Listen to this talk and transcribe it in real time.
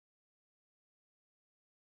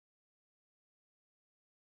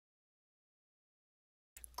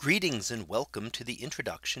Greetings and welcome to the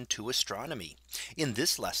introduction to astronomy. In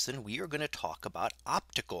this lesson, we are going to talk about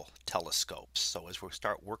optical telescopes. So as we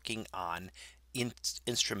start working on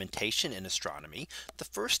instrumentation in astronomy, the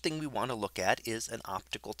first thing we want to look at is an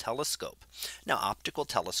optical telescope. Now, optical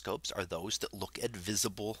telescopes are those that look at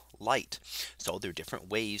visible light. So there are different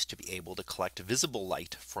ways to be able to collect visible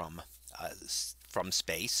light from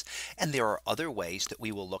space. And there are other ways that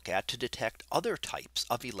we will look at to detect other types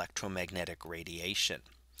of electromagnetic radiation.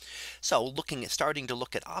 So starting to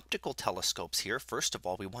look at optical telescopes here. First of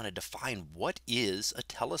all, we want to define what is a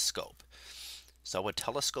telescope. So a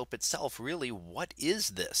telescope itself, really, what is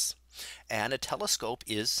this? And a telescope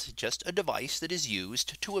is just a device that is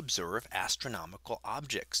used to observe astronomical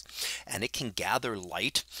objects, and it can gather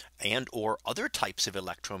light and or other types of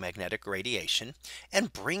electromagnetic radiation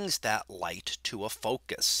and brings that light to a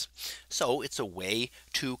focus. So it's a way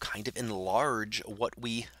to kind of enlarge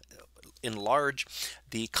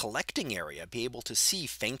the collecting area, be able to see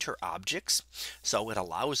fainter objects. So it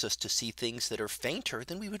allows us to see things that are fainter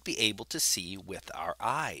than we would be able to see with our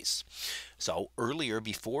eyes. So earlier,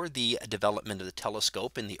 before the development of the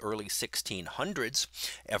telescope in the early 1600s,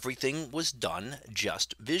 everything was done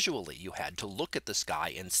just visually. You had to look at the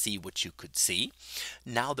sky and see what you could see.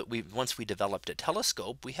 Now that once we developed a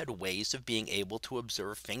telescope, we had ways of being able to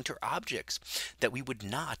observe fainter objects that we would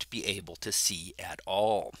not be able to see at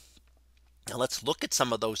all. Now let's look at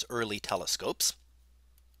some of those early telescopes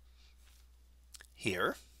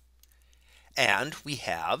here. And we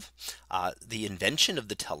have the invention of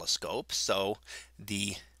the telescope. So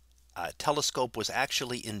the telescope was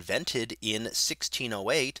actually invented in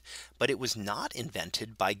 1608, but it was not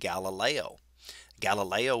invented by Galileo.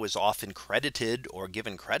 Galileo is often credited or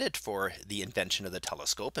given credit for the invention of the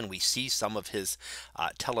telescope, and we see some of his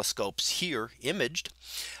telescopes here imaged.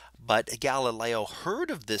 But Galileo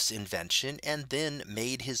heard of this invention and then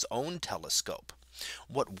made his own telescope.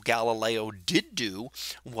 What Galileo did do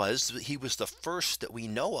was he was the first that we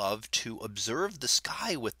know of to observe the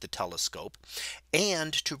sky with the telescope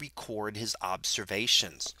and to record his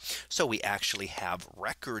observations. So we actually have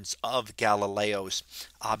records of Galileo's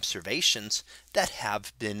observations that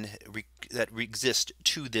have been that exist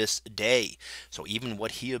to this day. So even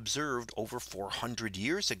what he observed over 400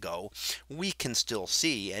 years ago, we can still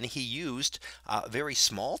see. And he used very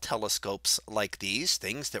small telescopes like these,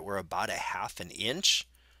 things that were about a half an inch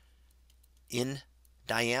in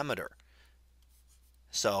diameter.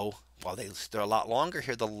 So while they're a lot longer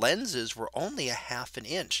here, the lenses were only a half an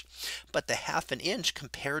inch. But the half an inch,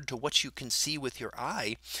 compared to what you can see with your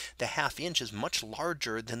eye, the half inch is much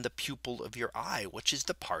larger than the pupil of your eye, which is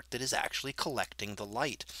the part that is actually collecting the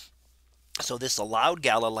light. So this allowed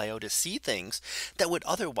Galileo to see things that would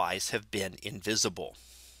otherwise have been invisible.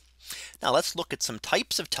 Now let's look at some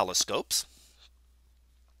types of telescopes.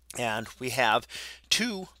 And we have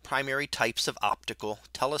two primary types of optical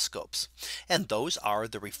telescopes. And those are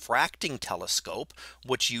the refracting telescope,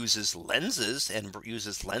 which uses lenses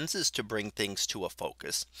to bring things to a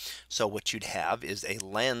focus. So what you'd have is a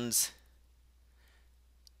lens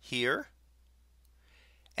here,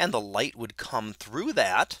 and the light would come through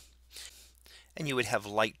that, and you would have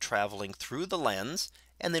light traveling through the lens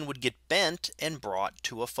and then would get bent and brought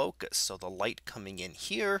to a focus. So the light coming in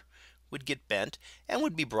here would get bent and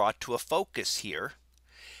would be brought to a focus here,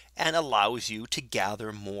 and allows you to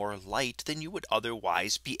gather more light than you would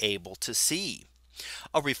otherwise be able to see.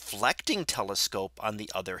 A reflecting telescope, on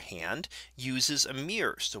the other hand, uses a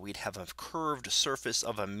mirror. So we'd have a curved surface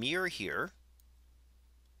of a mirror here.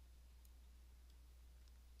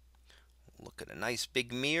 Look at a nice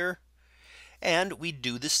big mirror. And we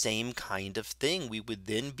do the same kind of thing. We would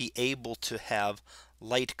then be able to have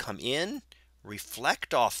light come in,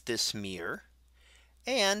 reflect off this mirror,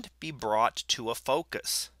 and be brought to a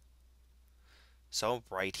focus. So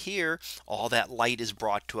right here, all that light is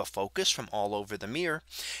brought to a focus from all over the mirror.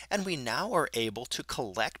 And we now are able to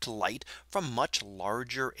collect light from much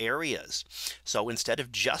larger areas. So instead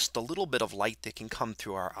of just the little bit of light that can come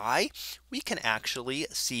through our eye, we can actually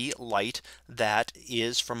see light that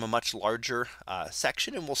is from a much larger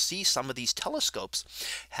section. And we'll see some of these telescopes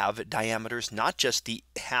have diameters, not just the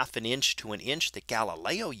half an inch to an inch that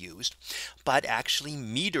Galileo used, but actually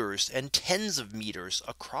meters and tens of meters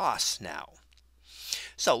across now.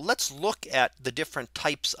 So let's look at the different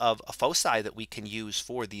types of foci that we can use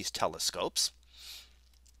for these telescopes.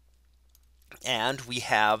 And we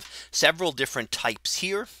have several different types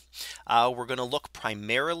here. We're going to look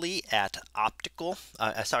primarily at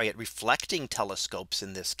at reflecting telescopes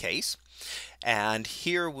in this case. And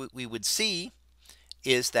here we would see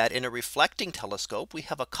is that in a reflecting telescope, we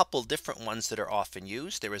have a couple different ones that are often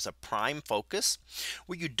used. There is a prime focus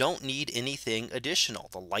where you don't need anything additional.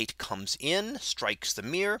 The light comes in, strikes the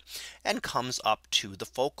mirror, and comes up to the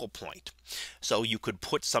focal point. So you could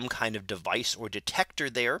put some kind of device or detector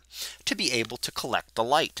there to be able to collect the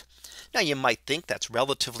light. Now you might think that's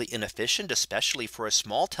relatively inefficient, especially for a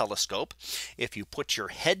small telescope. If you put your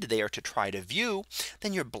head there to try to view,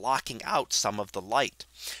 then you're blocking out some of the light.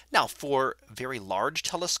 Now for very large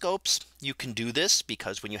telescopes, you can do this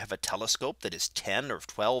because when you have a telescope that is 10 or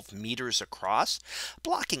 12 meters across,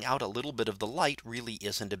 blocking out a little bit of the light really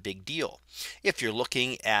isn't a big deal. If you're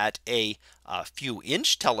looking at a few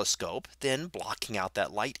inch telescope, then blocking out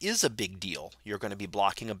that light is a big deal. You're going to be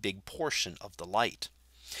blocking a big portion of the light.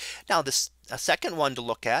 Now this a second one to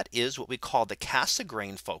look at is what we call the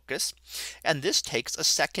Cassegrain focus. And this takes a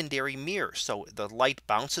secondary mirror. So the light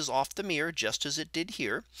bounces off the mirror just as it did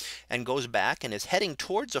here and goes back and is heading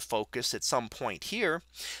towards a focus at some point here.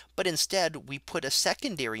 But instead we put a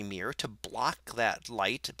secondary mirror to block that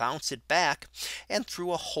light, bounce it back and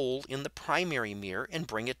through a hole in the primary mirror and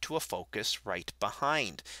bring it to a focus right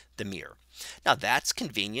behind the mirror. Now that's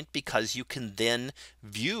convenient because you can then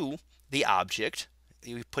view the object.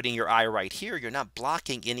 You're putting your eye right here. You're not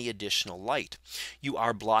blocking any additional light. You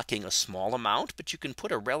are blocking a small amount, but you can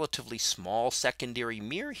put a relatively small secondary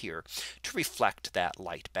mirror here to reflect that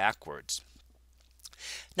light backwards.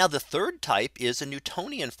 Now the third type is a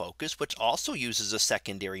Newtonian focus, which also uses a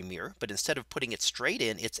secondary mirror. But instead of putting it straight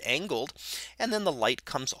in, it's angled and then the light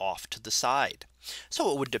comes off to the side.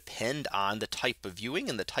 So it would depend on the type of viewing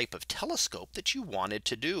and the type of telescope that you wanted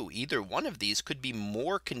to do. Either one of these could be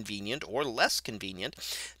more convenient or less convenient,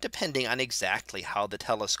 depending on exactly how the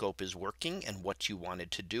telescope is working and what you wanted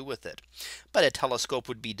to do with it. But a telescope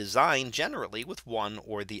would be designed generally with one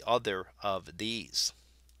or the other of these.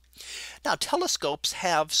 Now telescopes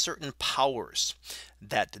have certain powers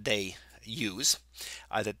that they use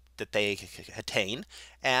that they attain.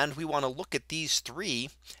 And we want to look at these three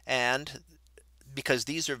and because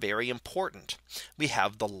these are very important. We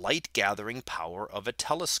have the light gathering power of a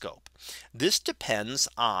telescope. This depends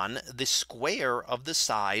on the square of the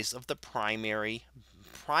size of the primary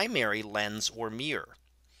lens or mirror.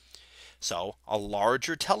 So a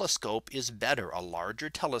larger telescope is better. A larger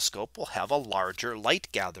telescope will have a larger light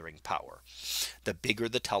gathering power. The bigger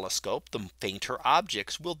the telescope, the fainter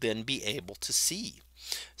objects will then be able to see.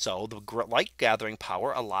 So the light gathering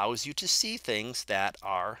power allows you to see things that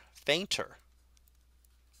are fainter.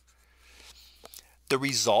 The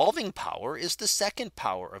resolving power is the second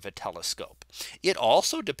power of a telescope. It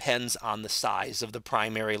also depends on the size of the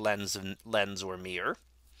primary lens or mirror.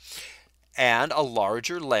 And a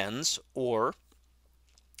larger lens or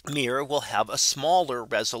mirror will have a smaller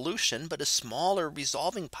resolution, but a smaller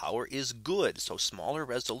resolving power is good. So smaller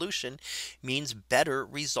resolution means better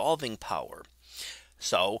resolving power.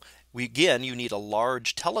 So again, you need a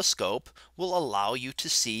large telescope will allow you to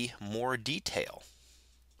see more detail.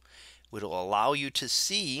 It will allow you to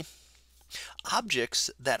see objects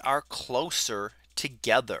that are closer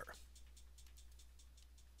together.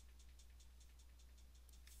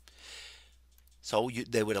 So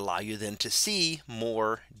they would allow you then to see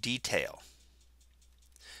more detail.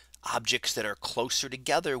 Objects that are closer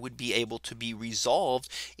together would be able to be resolved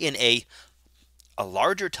in a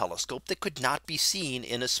larger telescope that could not be seen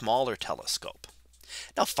in a smaller telescope.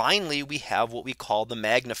 Now finally, we have what we call the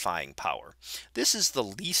magnifying power. This is the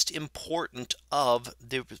least important of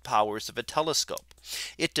the powers of a telescope.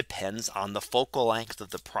 It depends on the focal length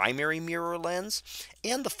of the primary mirror lens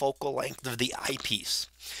and the focal length of the eyepiece.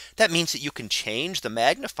 That means that you can change the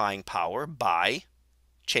magnifying power by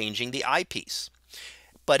changing the eyepiece.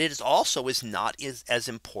 But it also is not as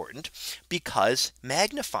important because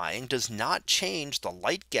magnifying does not change the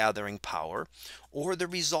light gathering power or the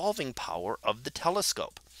resolving power of the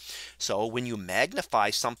telescope. So when you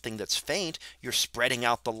magnify something that's faint, you're spreading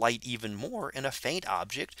out the light even more, and a faint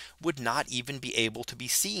object would not even be able to be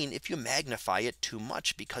seen if you magnify it too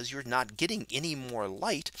much, because you're not getting any more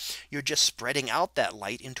light. You're just spreading out that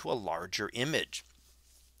light into a larger image.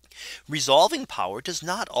 Resolving power does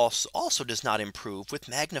not also does not improve with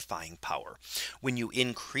magnifying power. When you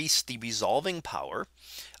increase the resolving power,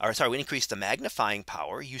 increase the magnifying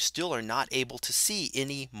power, you still are not able to see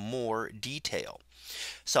any more detail.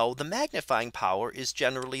 So the magnifying power is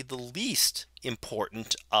generally the least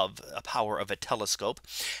important of a power of a telescope.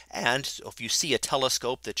 And if you see a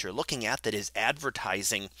telescope that you're looking at that is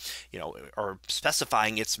advertising, or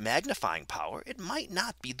specifying its magnifying power, it might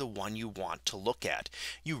not be the one you want to look at.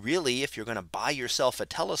 You really, if you're going to buy yourself a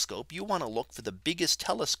telescope, you want to look for the biggest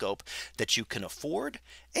telescope that you can afford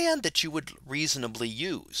and that you would reasonably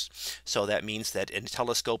use. So that means that a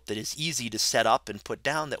telescope that is easy to set up and put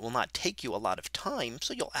down, that will not take you a lot of time,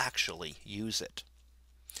 so you'll actually use it.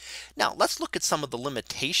 Now let's look at some of the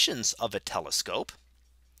limitations of a telescope.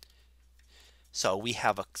 So we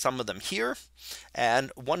have some of them here. And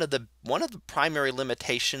one of the primary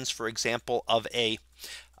limitations, for example, of a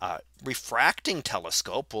refracting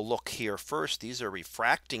telescope, we'll look here first. These are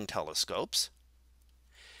refracting telescopes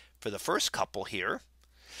for the first couple here.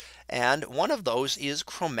 And one of those is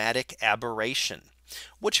chromatic aberration,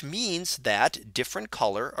 which means that different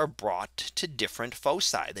color are brought to different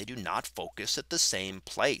foci. They do not focus at the same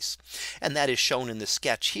place. And that is shown in the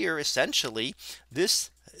sketch here. Essentially,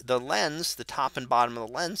 the lens, the top and bottom of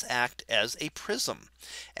the lens, act as a prism,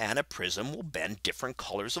 and a prism will bend different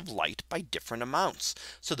colors of light by different amounts.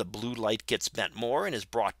 So the blue light gets bent more and is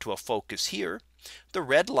brought to a focus here. The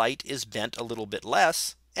red light is bent a little bit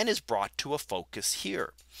less and is brought to a focus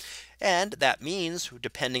here. And that means,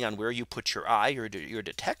 depending on where you put your eye or your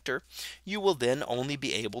detector, you will then only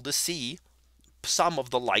be able to see some of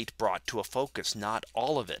the light brought to a focus, not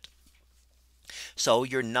all of it. So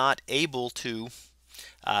you're not able to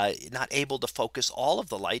focus all of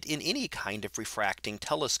the light in any kind of refracting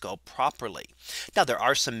telescope properly. Now there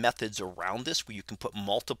are some methods around this where you can put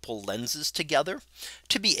multiple lenses together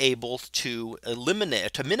to be able to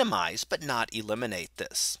minimize but not eliminate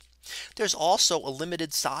this. There's also a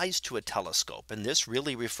limited size to a telescope, and this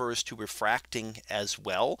really refers to refracting as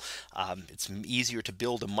well. It's easier to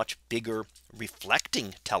build a much bigger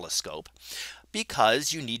reflecting telescope,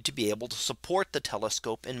 because you need to be able to support the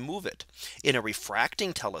telescope and move it. In a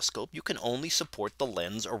refracting telescope, you can only support the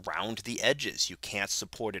lens around the edges. You can't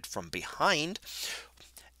support it from behind,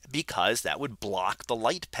 because that would block the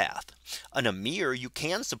light path. On a mirror, you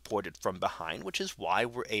can support it from behind, which is why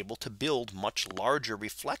we're able to build much larger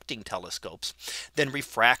reflecting telescopes than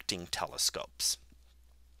refracting telescopes.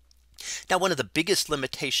 Now, one of the biggest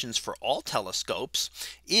limitations for all telescopes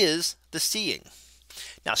is the seeing.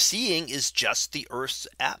 Now, seeing is just the Earth's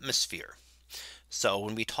atmosphere. So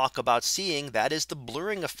when we talk about seeing, that is the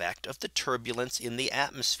blurring effect of the turbulence in the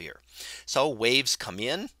atmosphere. So waves come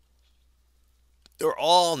in. They're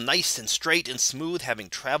all nice and straight and smooth, having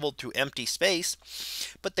traveled through empty space,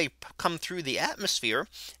 but they come through the atmosphere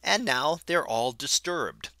and now they're all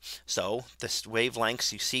disturbed. So the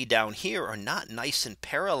wavelengths you see down here are not nice and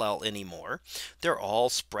parallel anymore. They're all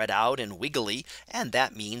spread out and wiggly, and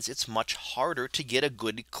that means it's much harder to get a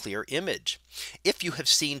good clear image. If you have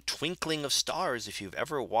seen twinkling of stars, if you've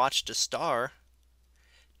ever watched a star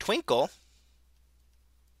twinkle,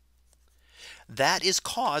 that is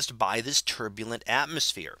caused by this turbulent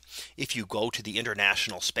atmosphere. If you go to the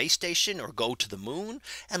International Space Station or go to the moon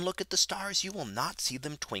and look at the stars, you will not see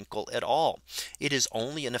them twinkle at all. It is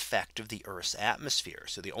only an effect of the Earth's atmosphere.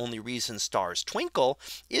 So the only reason stars twinkle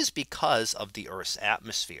is because of the Earth's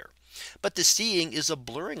atmosphere. But the seeing is a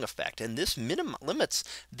blurring effect, and this limits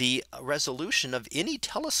the resolution of any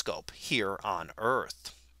telescope here on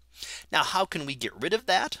Earth. Now, how can we get rid of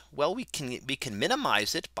that? Well, we can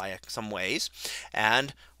minimize it by some ways.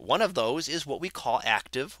 And one of those is what we call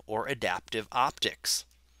active or adaptive optics.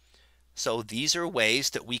 So these are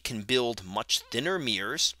ways that we can build much thinner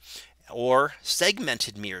mirrors, or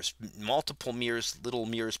segmented mirrors, multiple mirrors, little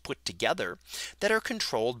mirrors put together, that are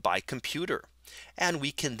controlled by computer. And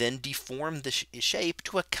we can then deform the shape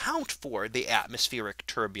to account for the atmospheric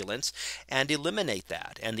turbulence and eliminate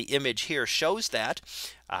that. And the image here shows that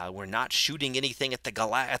we're not shooting anything at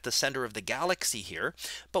the center of the galaxy here,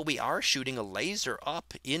 but we are shooting a laser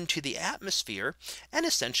up into the atmosphere and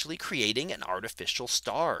essentially creating an artificial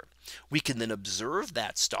star. We can then observe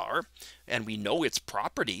that star, and we know its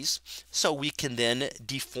properties, so we can then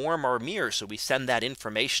deform our mirror. So we send that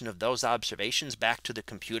information of those observations back to the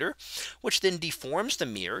computer, which then deforms the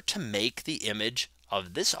mirror to make the image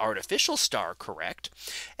of this artificial star correct.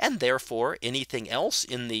 And therefore anything else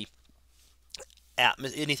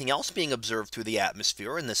being observed through the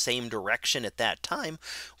atmosphere in the same direction at that time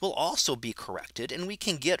will also be corrected, and we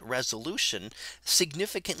can get resolution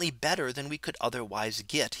significantly better than we could otherwise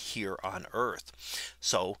get here on Earth.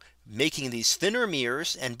 So making these thinner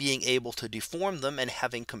mirrors and being able to deform them and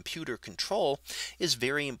having computer control is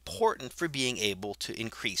very important for being able to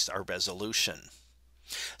increase our resolution.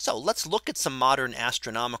 So let's look at some modern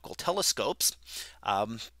astronomical telescopes.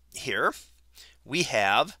 Here we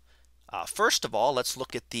have first of all, let's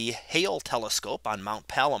look at the Hale telescope on Mount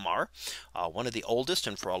Palomar, one of the oldest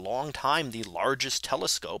and for a long time the largest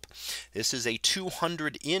telescope. This is a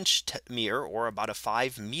 200-inch mirror, or about a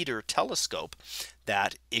 5-meter telescope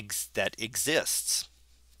that exists.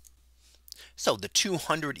 So the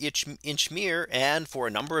 200-inch mirror, and for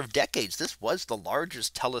a number of decades, this was the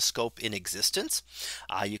largest telescope in existence.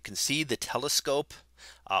 You can see the telescope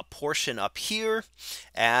portion up here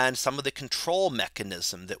and some of the control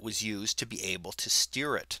mechanism that was used to be able to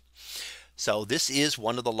steer it. So this is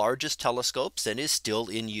one of the largest telescopes and is still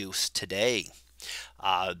in use today.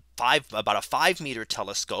 About a 5-meter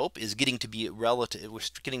telescope is getting to be relative. We're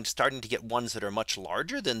starting to get ones that are much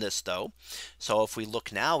larger than this, though. So if we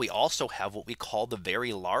look now, we also have what we call the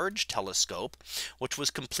Very Large Telescope, which was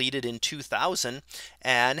completed in 2000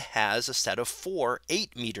 and has a set of 4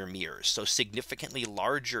 8-meter mirrors. So significantly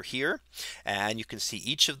larger here. And you can see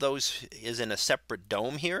each of those is in a separate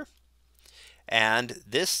dome here. And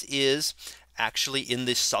this is actually in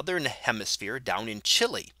the southern hemisphere down in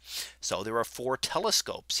Chile. So there are 4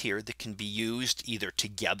 telescopes here that can be used either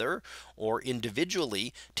together or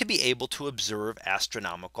individually to be able to observe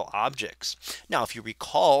astronomical objects. Now, if you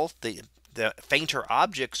recall, the fainter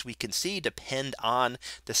objects we can see depend on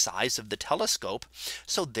the size of the telescope.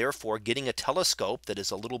 So therefore, getting a telescope that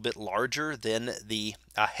is a little bit larger than the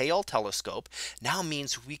Hale telescope now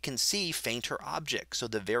means we can see fainter objects. So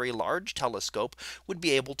the Very Large Telescope would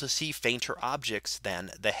be able to see fainter objects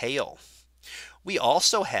than the Hale. We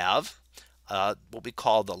also have what we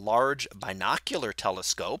call the Large Binocular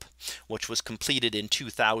Telescope, which was completed in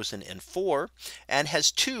 2004 and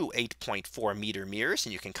has 2 8.4-meter mirrors.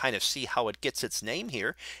 And you can kind of see how it gets its name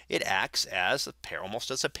here. It acts as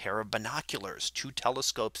almost as a pair of binoculars, 2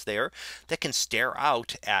 telescopes there that can stare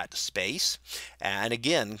out at space. And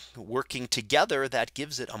again, working together, that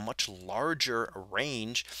gives it a much larger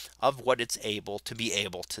range of what it's able to be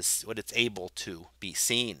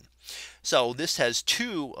seen. So this has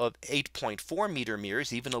 2 of 8.4-meter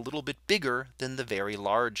mirrors, even a little bit bigger than the Very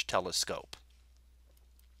Large Telescope.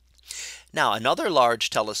 Now another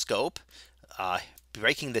large telescope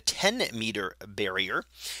breaking the 10-meter barrier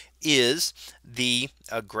is the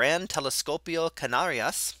Gran Telescopio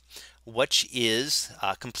Canarias, which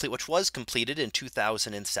was completed in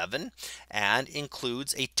 2007 and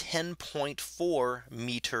includes a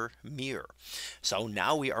 10.4-meter mirror. So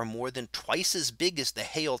now we are more than twice as big as the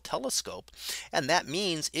Hale telescope. And that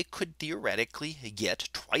means it could theoretically get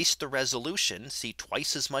twice the resolution, see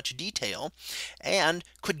twice as much detail, and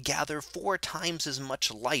could gather 4 times as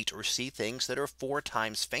much light or see things that are 4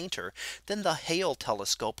 times fainter than the Hale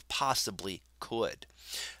telescope possibly could.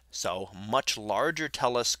 So much larger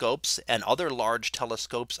telescopes and other large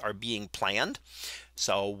telescopes are being planned.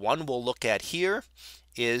 So one we'll look at here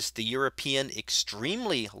is the European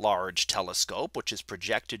Extremely Large Telescope, which is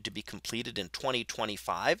projected to be completed in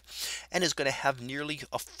 2025 and is going to have nearly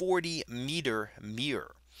a 40-meter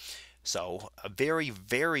mirror. So a very,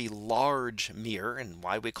 very large mirror, and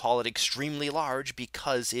why we call it extremely large,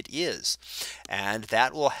 because it is. And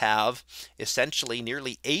that will have essentially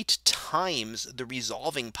nearly 8 times the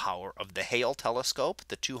resolving power of the Hale telescope,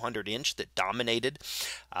 the 200-inch that dominated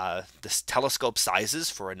this telescope sizes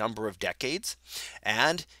for a number of decades.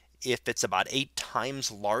 And if it's about 8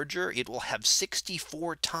 times larger, it will have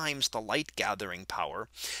 64 times the light gathering power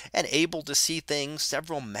and able to see things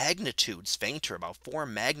several magnitudes fainter, about 4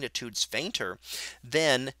 magnitudes fainter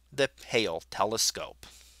than the Hale telescope.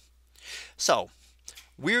 So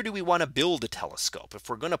where do we want to build a telescope? If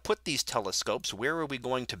we're going to put these telescopes, where are we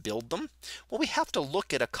going to build them? Well, we have to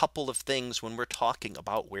look at a couple of things when we're talking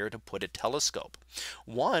about where to put a telescope.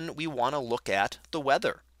 One, we want to look at the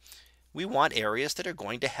weather. We want areas that are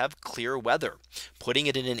going to have clear weather. Putting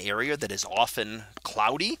it in an area that is often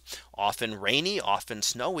cloudy, often rainy, often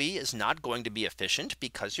snowy is not going to be efficient,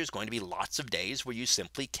 because there's going to be lots of days where you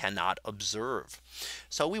simply cannot observe.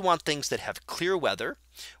 So we want things that have clear weather.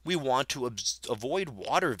 We want to avoid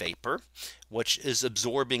water vapor, which is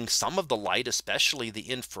absorbing some of the light, especially the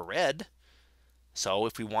infrared. So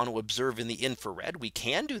if we want to observe in the infrared, we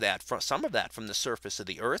can do that, some of that from the surface of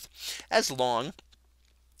the Earth, as long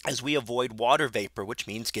as we avoid water vapor, which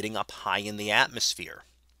means getting up high in the atmosphere.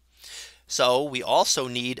 So we also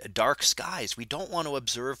need dark skies. We don't want to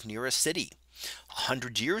observe near a city.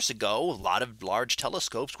 100 years ago, a lot of large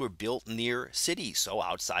telescopes were built near cities. So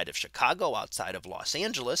outside of Chicago, outside of Los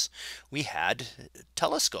Angeles, we had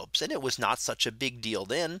telescopes, and it was not such a big deal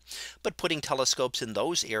then. But putting telescopes in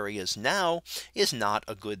those areas now is not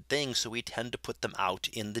a good thing. So we tend to put them out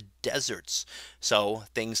in the deserts. So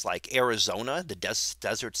things like Arizona, the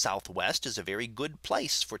desert Southwest, is a very good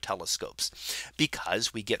place for telescopes,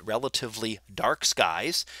 because we get relatively dark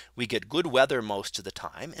skies, we get good weather most of the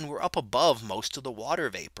time, and we're up above most of the water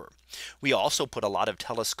vapor. We also put a lot of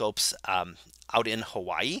telescopes out in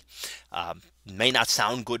Hawaii. May not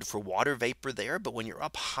sound good for water vapor there, but when you're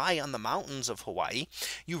up high on the mountains of Hawaii,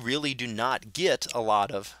 you really do not get a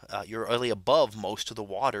lot of you're really above most of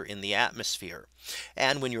the water in the atmosphere.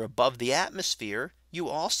 And when you're above the atmosphere, you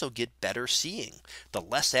also get better seeing. The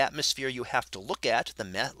less atmosphere you have to look at,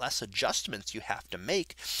 the less adjustments you have to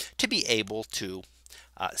make to be able to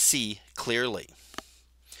see clearly.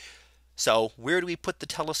 So where do we put the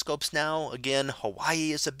telescopes now? Again,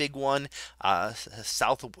 Hawaii is a big one.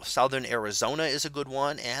 Southern Arizona is a good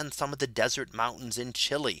one. And some of the desert mountains in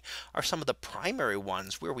Chile are some of the primary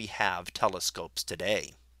ones where we have telescopes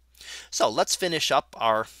today. So let's finish up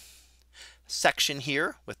our section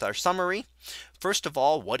here with our summary. First of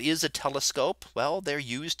all, what is a telescope? Well, they're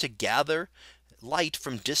used to gather light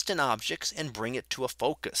from distant objects and bring it to a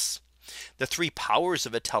focus. The three powers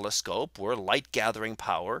of a telescope were light gathering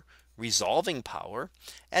power, resolving power,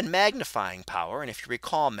 and magnifying power. And if you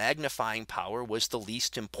recall, magnifying power was the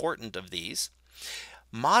least important of these.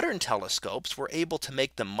 Modern telescopes were able to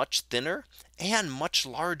make them much thinner and much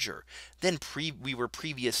larger than we were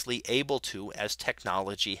previously able to as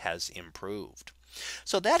technology has improved.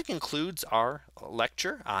 So that concludes our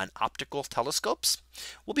lecture on optical telescopes.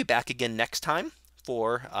 We'll be back again next time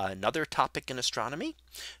for another topic in astronomy.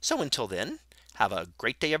 So until then, have a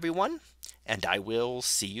great day, everyone, and I will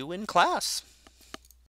see you in class.